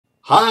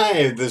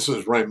Hi, this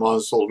is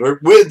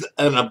Mossholder with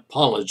an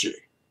apology.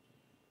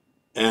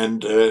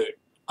 And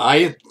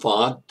I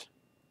thought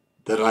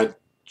that I'd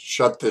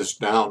shut this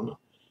down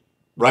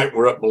right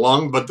where it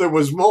belonged, but there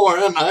was more,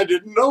 and I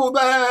didn't know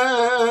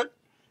that.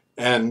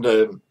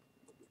 And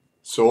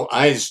so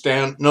I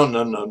stand,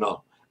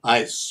 no.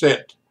 I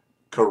sit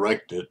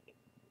corrected.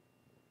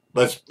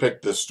 Let's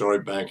pick the story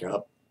back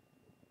up.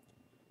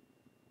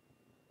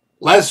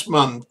 Last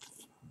month,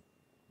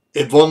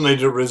 if only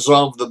to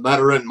resolve the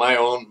matter in my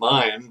own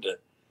mind,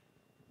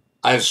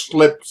 I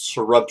slipped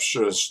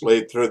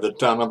surreptitiously through the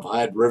town of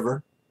Hyde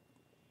River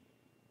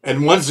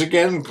and once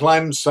again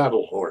climbed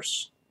Saddle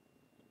Horse.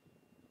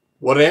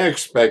 What I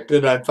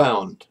expected, I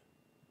found.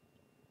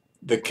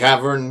 The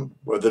cavern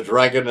where the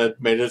dragon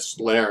had made its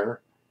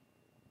lair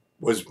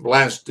was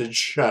blasted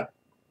shut.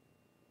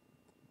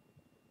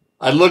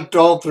 I looked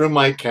all through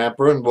my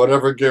camper and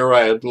whatever gear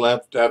I had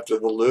left after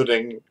the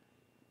looting,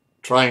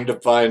 trying to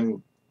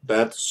find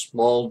that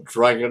small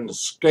dragon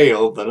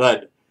scale that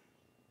I'd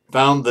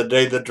found the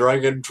day the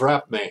dragon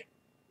trapped me.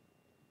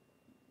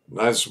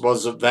 I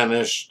suppose it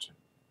vanished,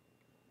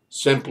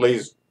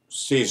 simply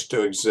ceased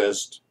to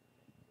exist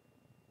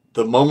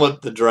the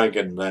moment the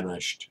dragon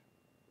vanished.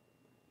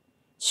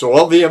 So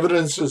all the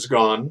evidence is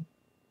gone,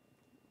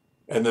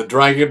 and the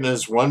dragon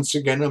is once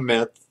again a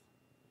myth,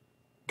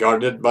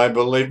 guarded by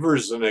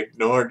believers and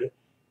ignored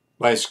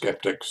by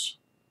skeptics.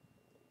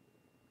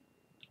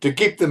 To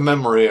keep the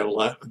memory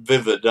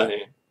vivid,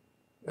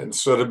 and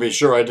so to be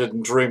sure I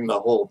didn't dream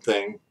the whole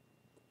thing,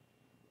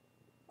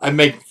 I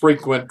make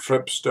frequent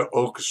trips to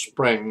Oak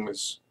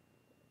Springs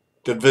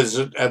to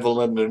visit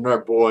Evelyn and her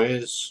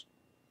boys,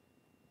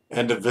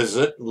 and to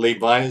visit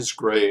Levi's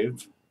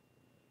grave.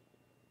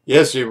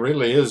 Yes, he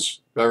really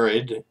is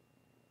buried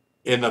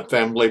in a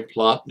family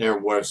plot near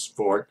West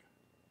Fork.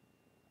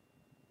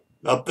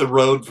 Up the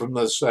road from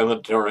the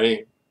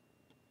cemetery,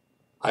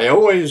 I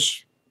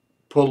always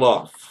pull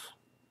off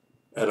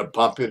at a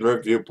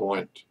popular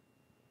viewpoint,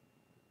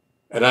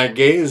 and I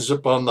gaze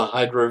upon the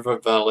Hyde River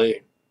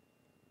Valley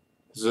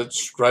as it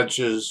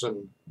stretches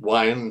and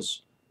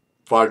winds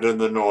far to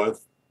the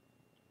north.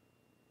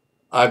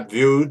 I've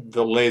viewed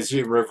the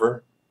lazy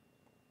river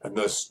and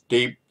the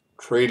steep,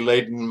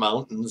 tree-laden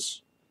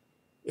mountains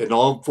in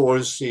all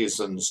 4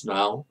 seasons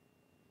now,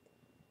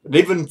 and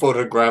even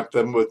photographed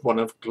them with one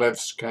of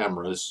Cliff's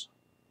cameras.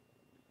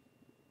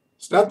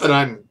 It's not that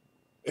I'm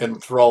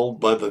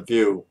enthralled by the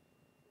view,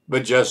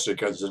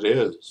 majestic as it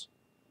is.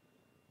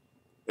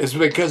 It's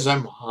because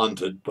I'm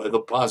haunted by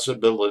the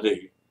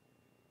possibility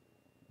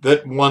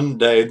that one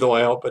day, though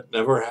I hope it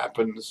never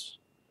happens,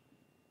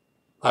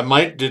 I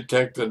might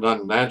detect an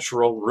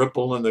unnatural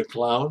ripple in the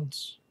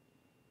clouds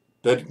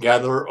that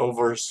gather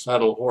over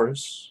Saddle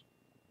Horse,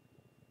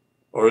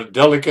 or a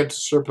delicate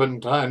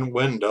serpentine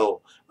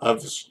window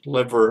of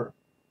sliver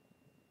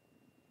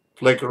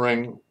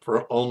flickering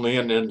for only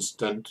an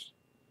instant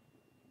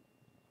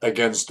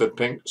against the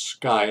pink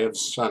sky of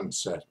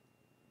sunset.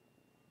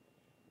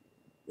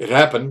 It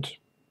happened.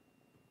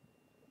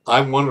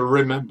 I want to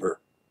remember.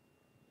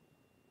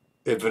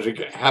 If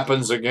it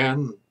happens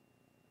again,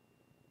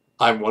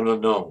 I want to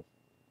know.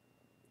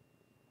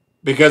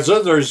 Because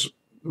others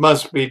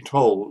must be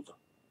told.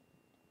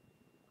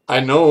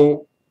 I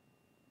know,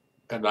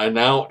 and I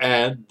now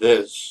add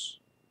this,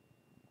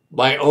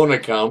 my own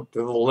account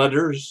to the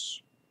letters,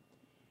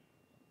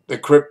 the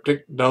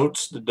cryptic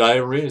notes, the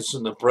diaries,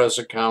 and the press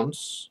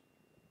accounts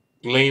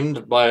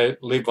gleaned by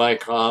Levi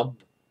Cobb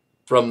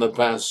from the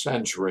past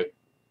century.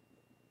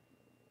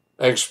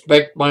 I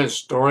expect my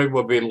story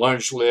will be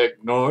largely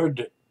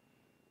ignored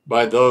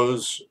by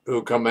those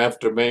who come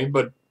after me,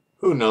 but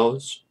who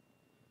knows?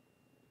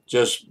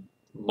 Just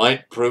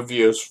might prove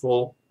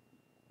useful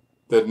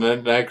to the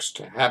next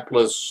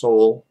hapless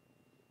soul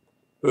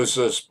who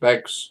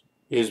suspects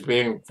he's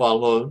being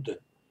followed,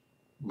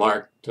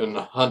 marked, and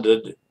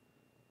hunted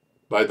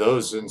by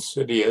those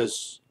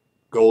insidious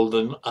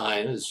golden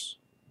eyes.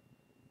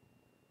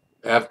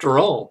 After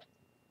all,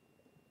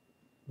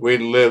 we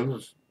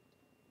live,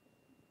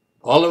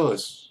 all of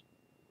us,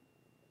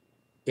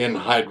 in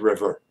Hyde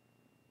River.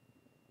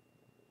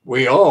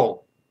 We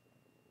all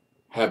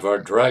have our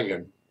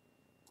dragon.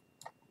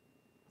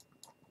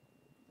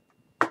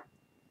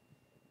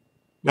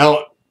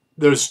 Now,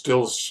 there's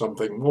still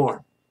something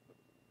more.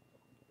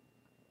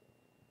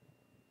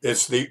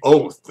 It's the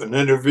oath, an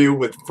interview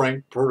with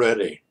Frank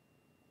Peretti.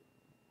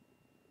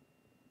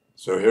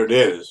 So here it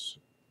is,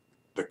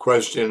 the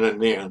question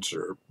and the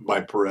answer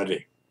by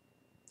Peretti.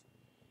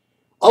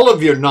 All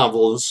of your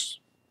novels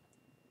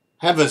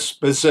have a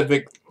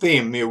specific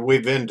theme you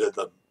weave into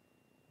them.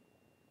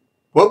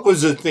 What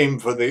was the theme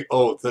for the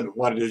oath, and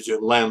why did you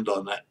land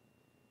on it?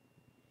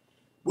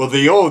 Well,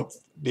 the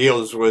oath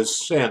deals with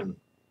sin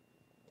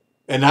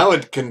and how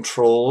it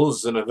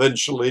controls and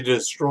eventually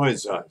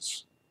destroys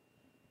us.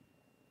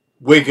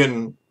 We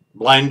can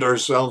blind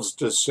ourselves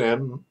to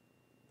sin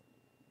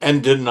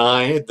and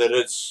deny that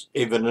it's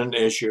even an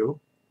issue.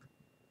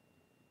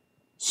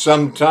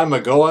 Some time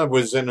ago, I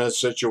was in a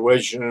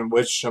situation in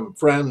which some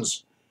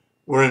friends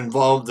were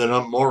involved in a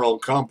moral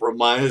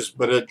compromise,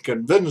 but had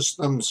convinced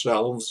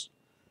themselves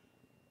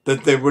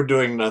that they were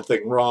doing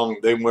nothing wrong.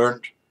 They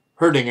weren't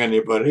hurting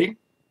anybody.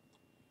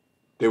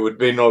 There would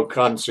be no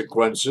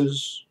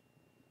consequences.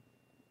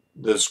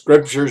 The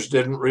scriptures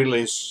didn't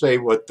really say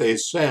what they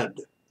said.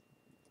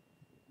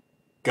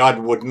 God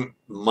wouldn't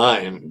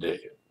mind,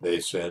 they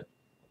said.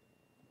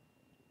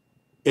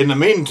 In the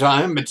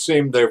meantime, it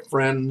seemed their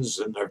friends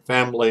and their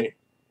family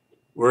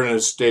were in a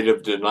state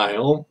of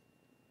denial,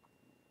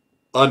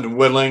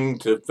 unwilling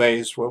to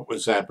face what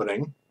was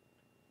happening,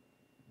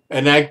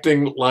 and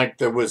acting like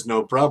there was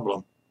no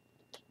problem.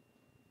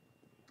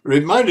 It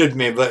reminded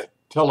me of a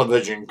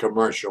television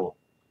commercial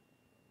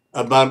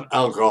about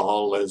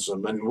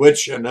alcoholism in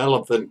which an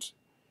elephant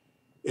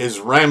is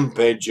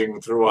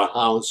rampaging through a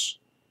house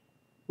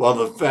while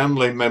the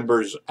family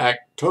members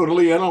act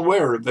totally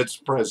unaware of its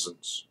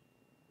presence.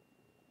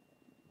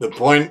 The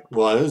point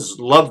was,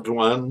 loved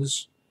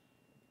ones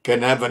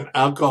can have an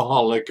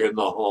alcoholic in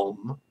the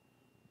home,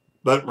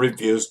 but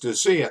refuse to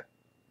see it.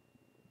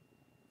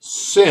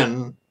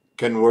 Sin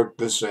can work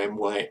the same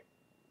way.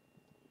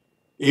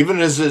 Even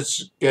as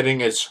it's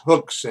getting its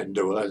hooks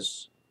into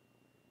us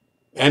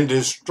and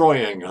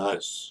destroying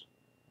us,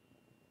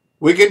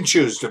 we can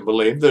choose to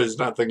believe there's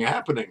nothing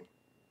happening.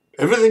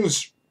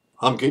 Everything's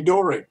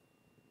hunky-dory.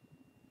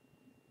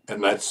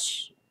 And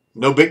that's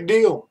no big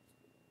deal.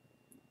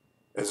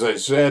 As I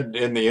said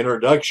in the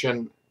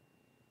introduction,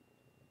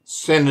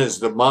 sin is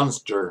the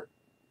monster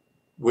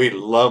we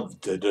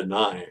love to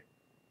deny.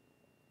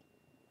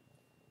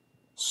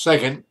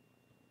 Second,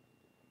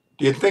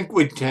 do you think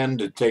we tend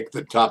to take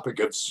the topic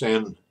of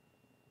sin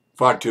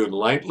far too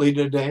lightly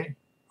today?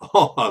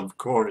 Oh, of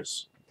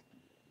course.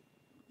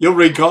 You'll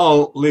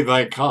recall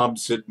Levi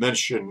Cobb's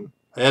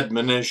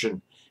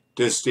admonition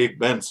to Steve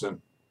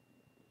Benson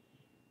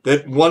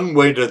that one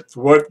way to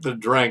thwart the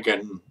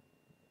dragon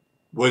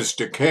was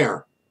to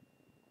care.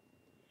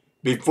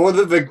 Before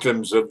the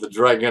victims of the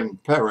dragon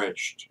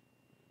perished,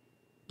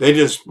 they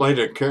displayed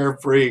a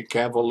carefree,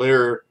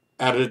 cavalier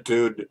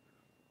attitude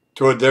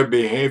toward their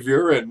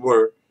behavior and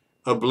were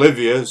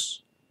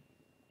oblivious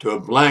to a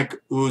black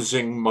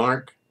oozing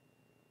mark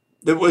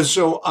that was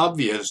so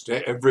obvious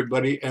to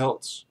everybody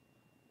else.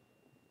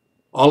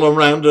 All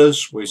around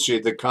us, we see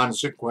the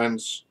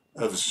consequence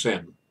of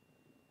sin.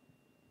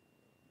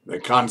 The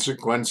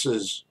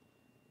consequences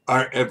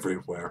are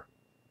everywhere.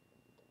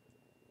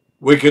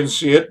 We can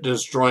see it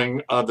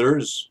destroying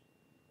others,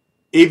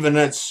 even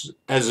as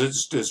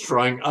it's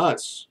destroying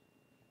us.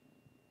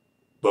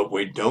 But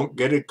we don't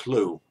get a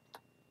clue.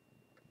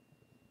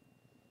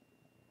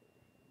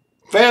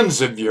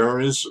 Fans of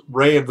yours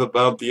rave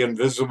about the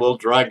invisible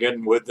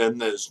dragon within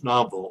this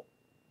novel.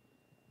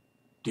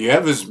 Do you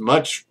have as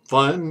much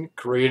fun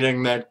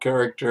creating that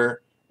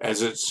character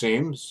as it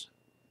seems?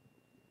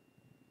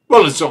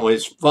 Well, it's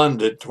always fun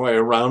to toy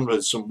around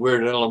with some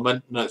weird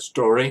element in a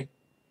story.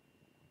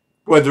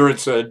 Whether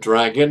it's a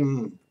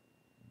dragon,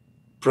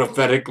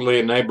 prophetically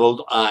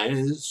enabled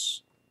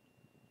eyes,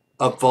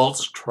 a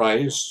false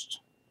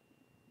Christ,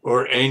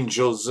 or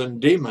angels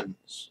and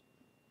demons.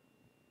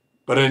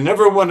 But I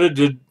never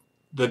wanted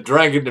the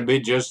dragon to be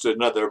just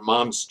another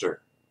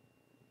monster.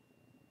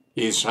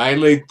 He's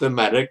highly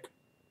thematic,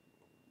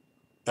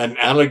 an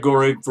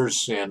allegory for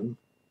sin,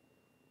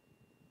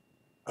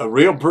 a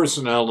real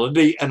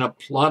personality, and a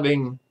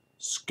plotting,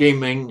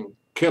 scheming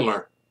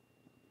killer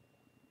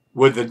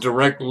with a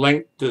direct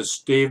link to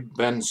Steve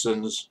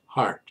Benson's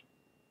heart.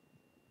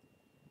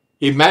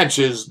 He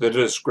matches the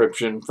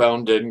description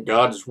found in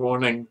God's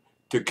warning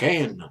to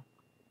Cain.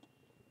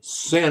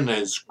 Sin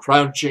is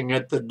crouching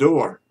at the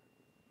door,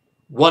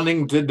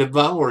 wanting to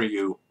devour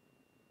you,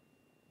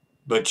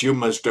 but you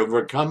must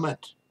overcome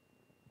it.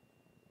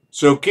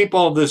 So keep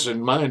all this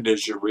in mind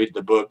as you read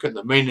the book, and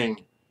the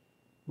meaning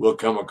will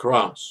come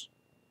across.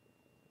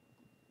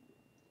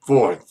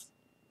 Fourth,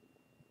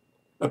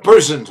 a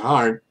person's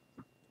heart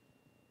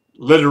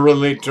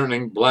literally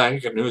turning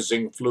black and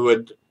oozing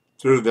fluid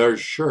through their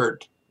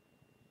shirt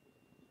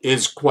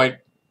is quite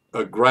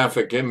a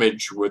graphic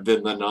image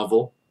within the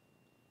novel.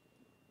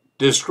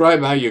 Describe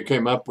how you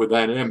came up with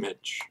that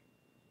image.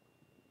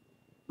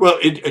 Well,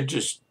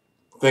 just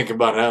think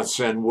about how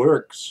sin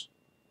works.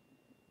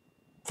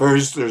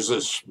 First, there's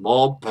a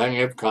small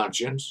pang of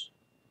conscience.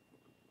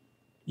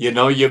 You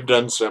know you've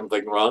done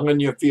something wrong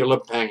and you feel a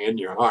pang in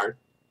your heart.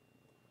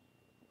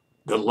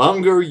 The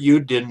longer you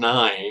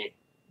deny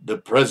the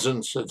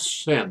presence of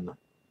sin,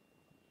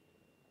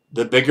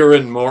 the bigger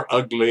and more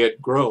ugly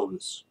it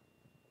grows.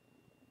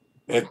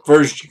 At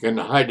first you can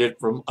hide it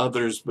from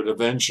others, but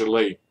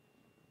eventually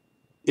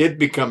it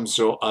becomes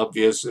so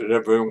obvious that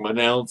everyone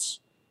else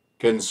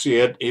can see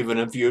it even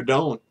if you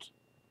don't.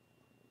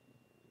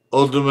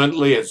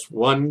 Ultimately, it's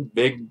one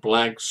big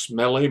black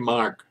smelly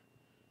mark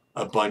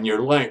upon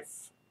your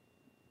life.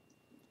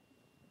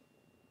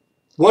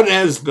 What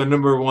has the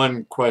number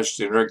one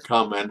question or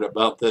comment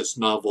about this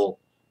novel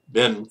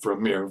been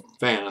from your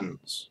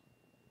fans?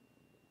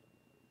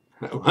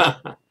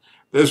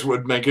 This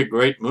would make a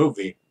great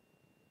movie.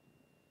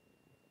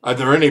 Are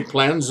there any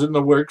plans in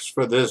the works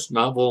for this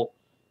novel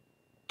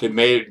to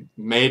be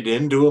made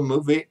into a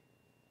movie?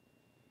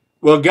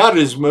 Well, God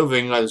is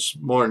moving us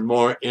more and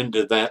more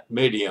into that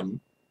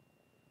medium.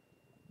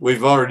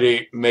 We've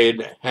already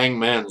made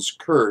Hangman's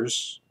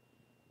Curse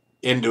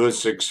into a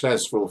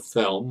successful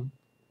film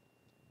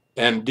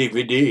and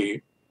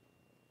DVD,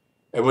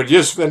 and we're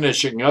just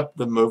finishing up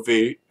the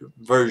movie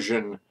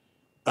version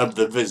of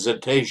The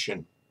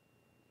Visitation.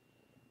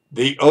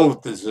 The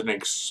Oath is an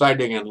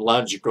exciting and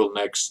logical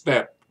next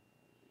step.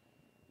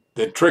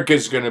 The trick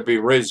is going to be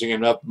raising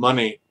enough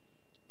money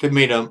to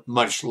meet a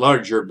much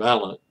larger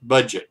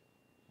budget.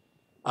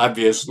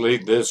 Obviously,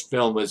 this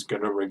film is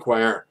going to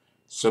require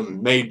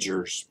some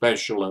major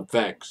special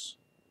effects.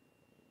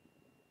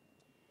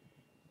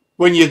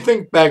 When you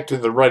think back to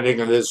the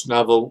writing of this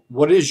novel,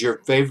 what is your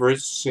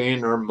favorite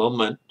scene or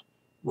moment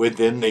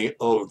within The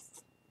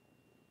Oath?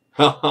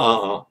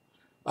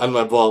 I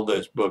love all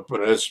this book,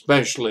 but I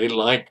especially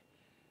like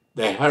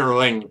the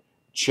harrowing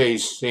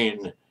chase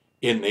scene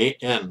in the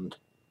end.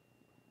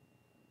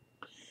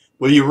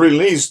 Well, you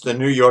released the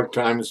New York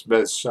Times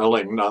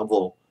best-selling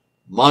novel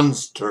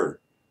Monster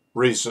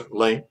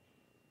recently.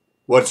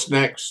 What's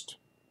next?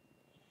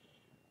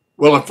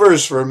 Well, a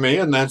first for me,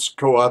 and that's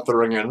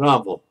co-authoring a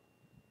novel.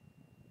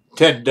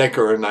 Ted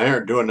Decker and I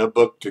are doing a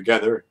book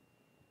together,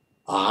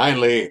 a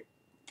highly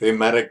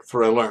thematic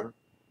thriller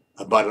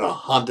about a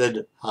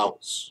haunted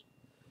house.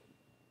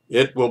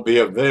 It will be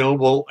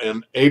available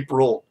in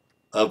April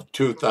of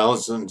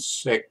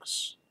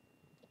 2006.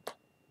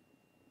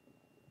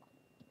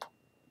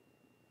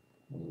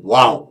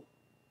 Wow.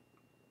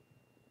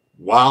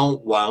 Wow,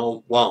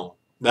 wow, wow.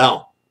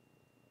 Now,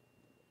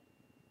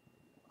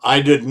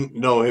 I didn't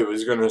know he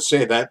was going to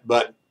say that,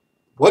 but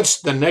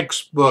what's the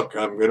next book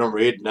I'm going to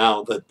read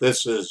now that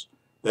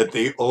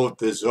the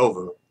oath is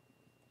over?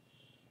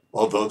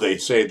 Although they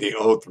say the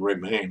oath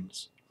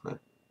remains.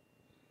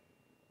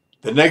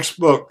 The next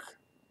book,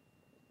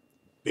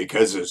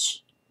 because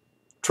it's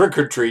trick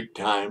or treat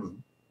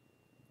time,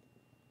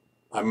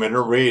 I'm going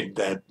to read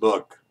that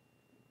book,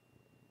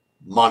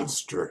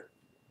 Monster.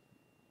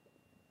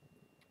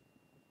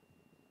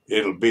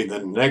 It'll be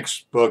the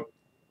next book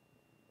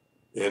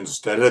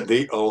instead of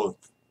the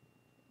oath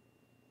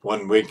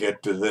when we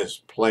get to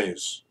this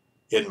place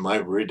in my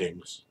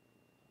readings.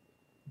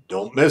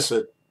 Don't miss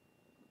it.